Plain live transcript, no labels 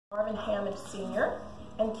Marvin Hammond Sr.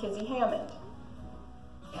 and Kizzy Hammond.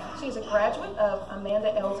 She's a graduate of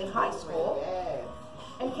Amanda Elsie High School,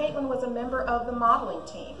 and Caitlin was a member of the modeling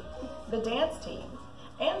team, the dance team,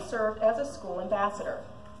 and served as a school ambassador.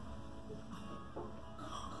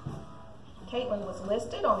 Caitlin was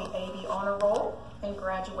listed on the AB Honor Roll and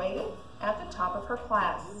graduated at the top of her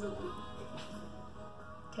class.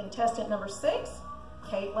 Contestant number 6,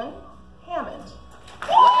 Caitlin Hammond.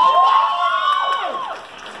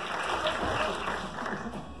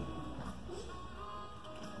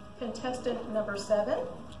 Contestant number 7,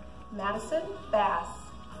 Madison Bass.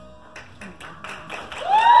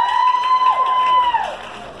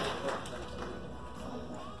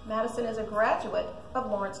 Madison is a graduate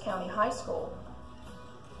of Lawrence County High School.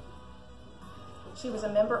 She was a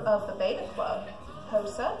member of the Beta Club,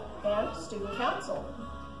 HOSA, and Student Council.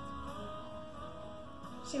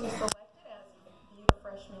 She was selected as Beauty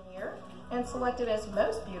freshman year and selected as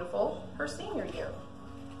Most Beautiful her senior year.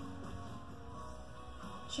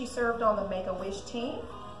 She served on the Make-A-Wish team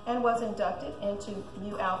and was inducted into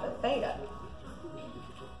Mu Alpha Theta.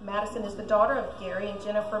 Madison is the daughter of Gary and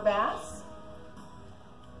Jennifer Bass.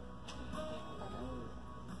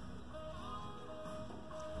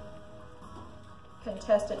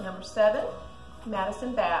 Contestant number 7,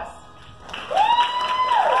 Madison Bass.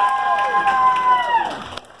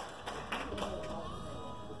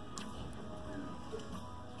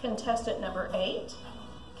 Contestant number 8,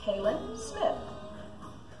 Kaylin Smith.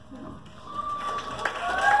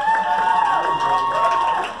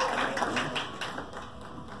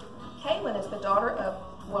 Kaylin is the daughter of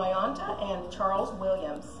Wyonta and Charles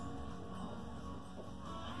Williams.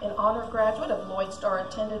 An honor graduate of Lloyd Star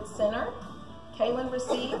Attendance Center, Kaylin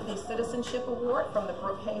received the Citizenship Award from the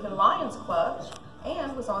Brookhaven Lions Club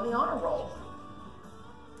and was on the honor roll.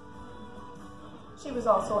 She was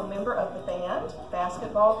also a member of the band,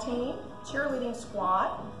 basketball team, cheerleading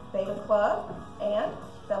squad, Beta Club, and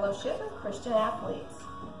Fellowship of Christian Athletes.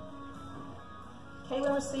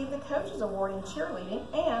 Kaylin received the Coaches Award in cheerleading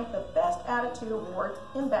and the Best Attitude Award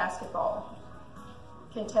in basketball.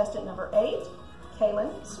 Contestant number 8,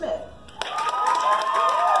 Kaylin Smith.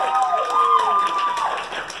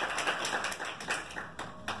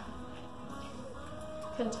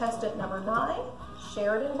 Contestant number 9,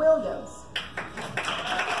 Sheridan Williams.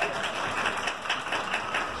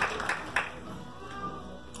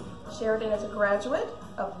 Sheridan is a graduate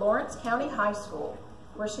of Lawrence County High School,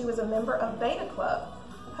 where she was a member of Beta Club,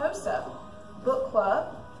 HOSA, Book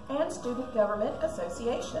Club, and Student Government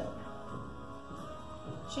Association.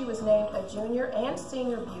 She was named a junior and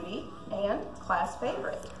senior beauty and class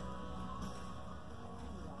favorite.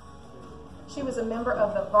 She was a member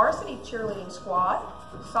of the varsity cheerleading squad,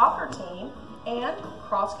 soccer team, and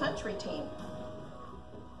cross-country team.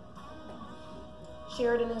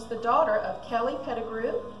 Sheridan is the daughter of Kelly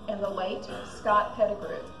Pettigrew and the late Scott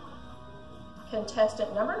Pettigrew.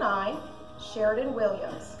 Contestant number 9, Sheridan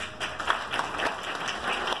Williams.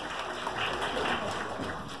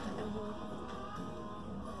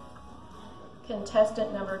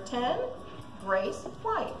 Contestant number 10, Grace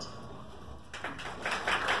White.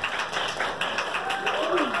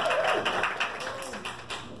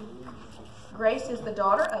 Grace is the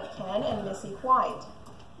daughter of Ken and Missy White.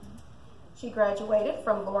 She graduated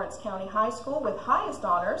from Lawrence County High School with highest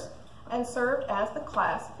honors and served as the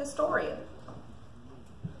class historian.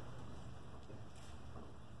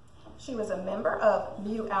 She was a member of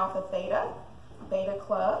Mu Alpha Theta, Beta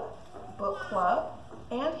Club, Book Club,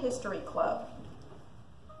 and History Club.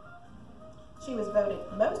 She was voted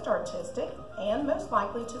most artistic and most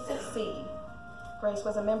likely to succeed. Grace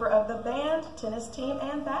was a member of the band, tennis team,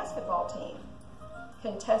 and basketball team.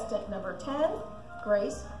 Contestant number 10,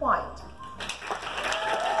 Grace White.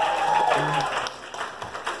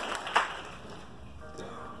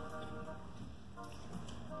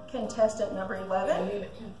 Contestant number 11,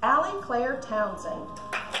 Allie Claire Townsend.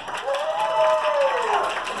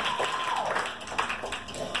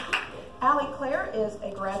 Allie Claire is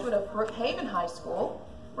a graduate of Brookhaven High School,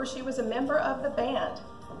 where she was a member of the band,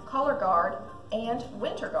 Color Guard, and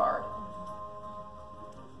Winter Guard.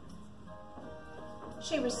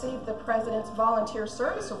 She received the President's Volunteer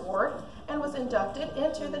Service Award and was inducted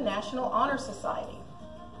into the National Honor Society.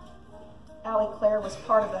 Allie Claire was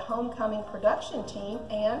part of the Homecoming production team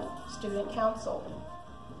and Student Council.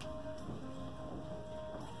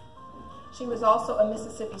 She was also a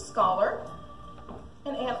Mississippi Scholar,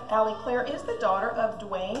 and Allie Claire is the daughter of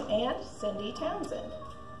Dwayne and Cindy Townsend.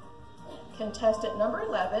 Contestant number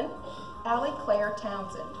 11, Allie Claire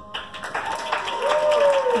Townsend.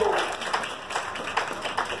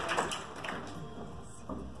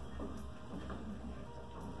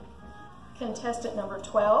 Contestant number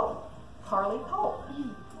 12, Carly Polk.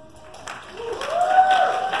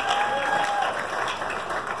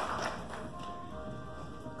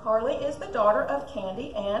 Carly is the daughter of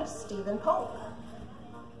Candy and Stephen Polk.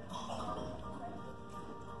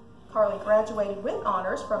 Carly graduated with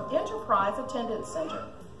honors from Enterprise Attendance Center.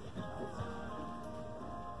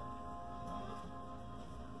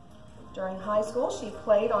 During high school, she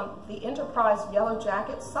played on the Enterprise Yellow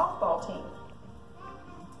Jackets softball team.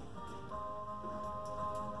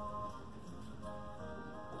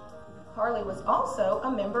 Carly was also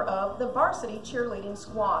a member of the varsity cheerleading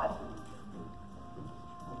squad.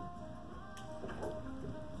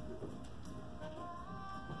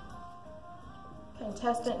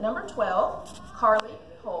 Contestant number 12, Carly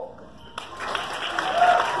Polk.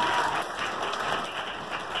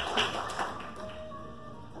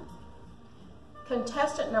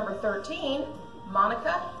 Contestant number 13,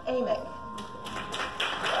 Monica Amick.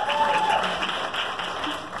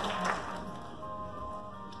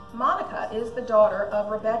 Monica is the daughter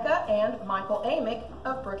of Rebecca and Michael Amick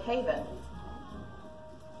of Brookhaven.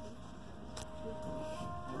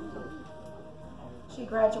 She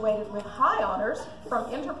graduated with high honors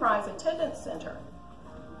from Enterprise Attendance Center.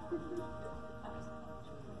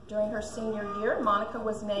 During her senior year, Monica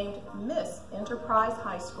was named Miss Enterprise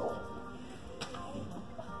High School.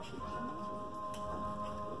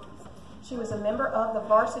 She was a member of the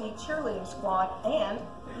varsity cheerleading squad and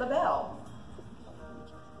LaBelle.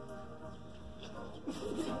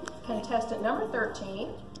 Contestant number 13,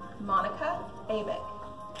 Monica Abeck.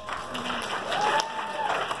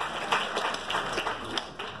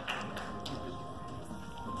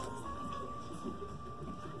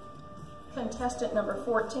 Contestant number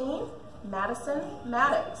 14, Madison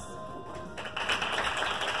Maddox.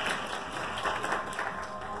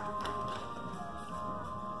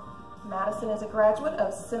 Madison is a graduate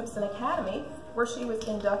of Simpson Academy, where she was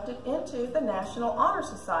inducted into the National Honor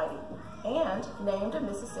Society and named a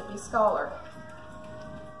Mississippi Scholar.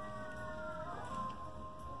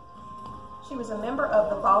 She was a member of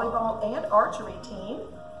the volleyball and archery team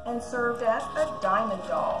and served as a diamond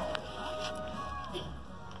doll.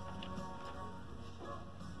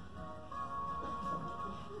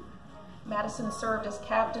 Madison served as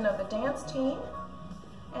captain of the dance team,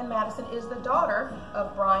 and Madison is the daughter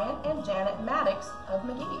of Brian and Janet Maddox of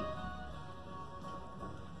McGee.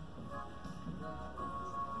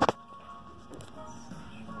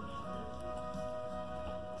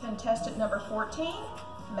 Contestant number 14,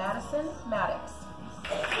 Madison Maddox.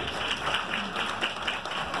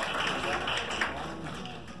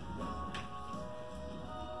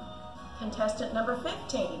 Contestant number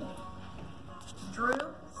 15, Drew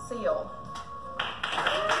Seal.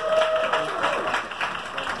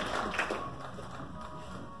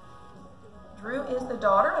 Drew is the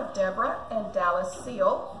daughter of Deborah and Dallas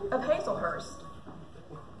Seal of Hazelhurst.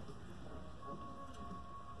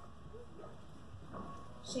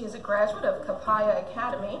 She is a graduate of Copiah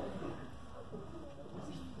Academy.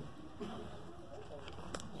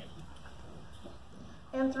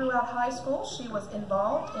 And throughout high school, she was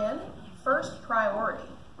involved in First Priority.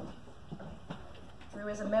 Drew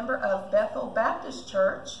is a member of Bethel Baptist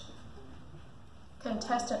Church.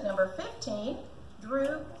 Contestant number 15,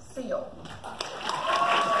 Drew Seal.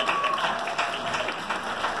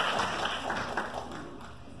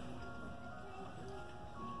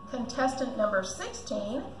 Contestant number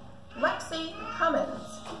 16, Lexi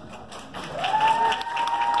Cummins.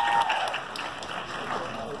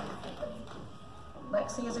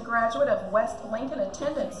 Lexi is a graduate of West Lincoln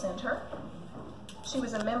Attendance Center. She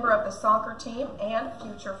was a member of the soccer team and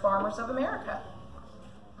Future Farmers of America.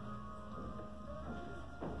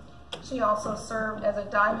 She also served as a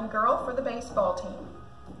diamond girl for the baseball team.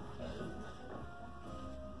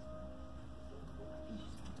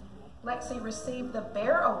 Lexi received the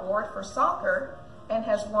Bear Award for soccer and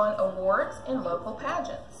has won awards in local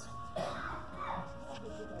pageants.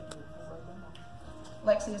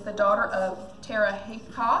 Lexi is the daughter of Tara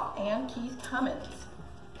Heathcock and Keith Cummins.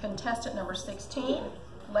 Contestant number 16,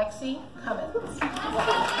 Lexi Cummins.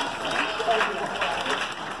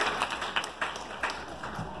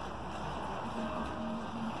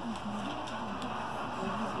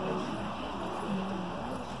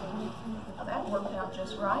 That worked out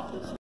just right.